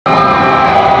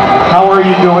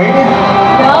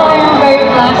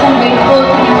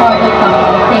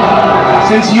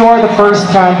since you are the first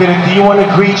candidate, do you want to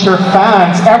greet your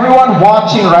fans? Everyone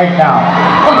watching right now.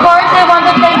 Of course, I want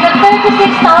to thank the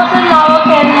 36,000 Laoac.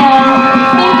 Thank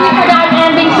you for the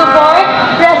unending support.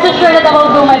 Rest assured that I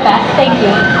will do my best. Thank you.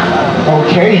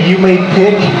 Okay, you may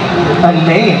pick a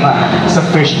name sa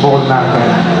fishbowl natin.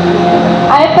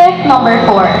 I picked number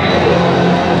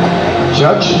 4.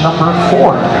 Judge number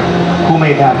 4. Who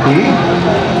may that be?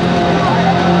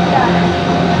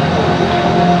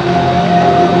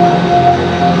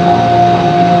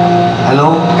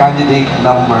 Hello, candidate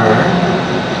number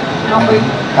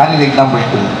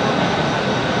 2.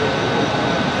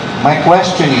 My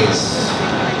question is,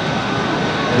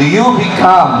 do you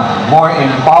become more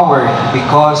empowered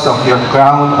because of your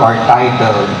crown or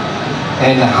title?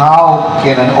 And how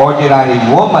can an ordinary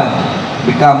woman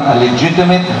become a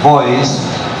legitimate voice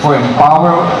for the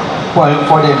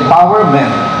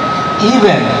empowerment,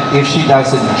 even if she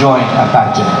doesn't join a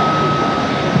pageant?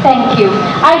 Thank you.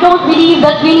 I don't believe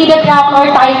that we need a crown or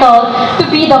title to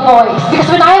be the voice. Because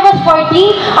when I was 14,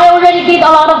 I already did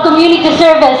a lot of community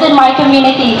service in my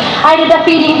community. I did a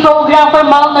feeding program for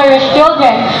malnourished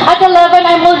children. At 11,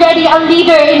 I'm already a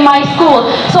leader in my school.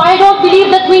 So I don't believe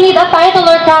that we need a title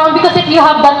or crown, because if you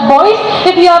have that voice,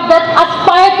 if you have that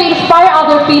aspire to inspire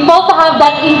other people to have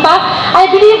that impact, I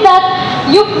believe that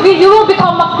you will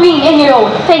become a queen in your own.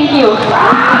 Thank you.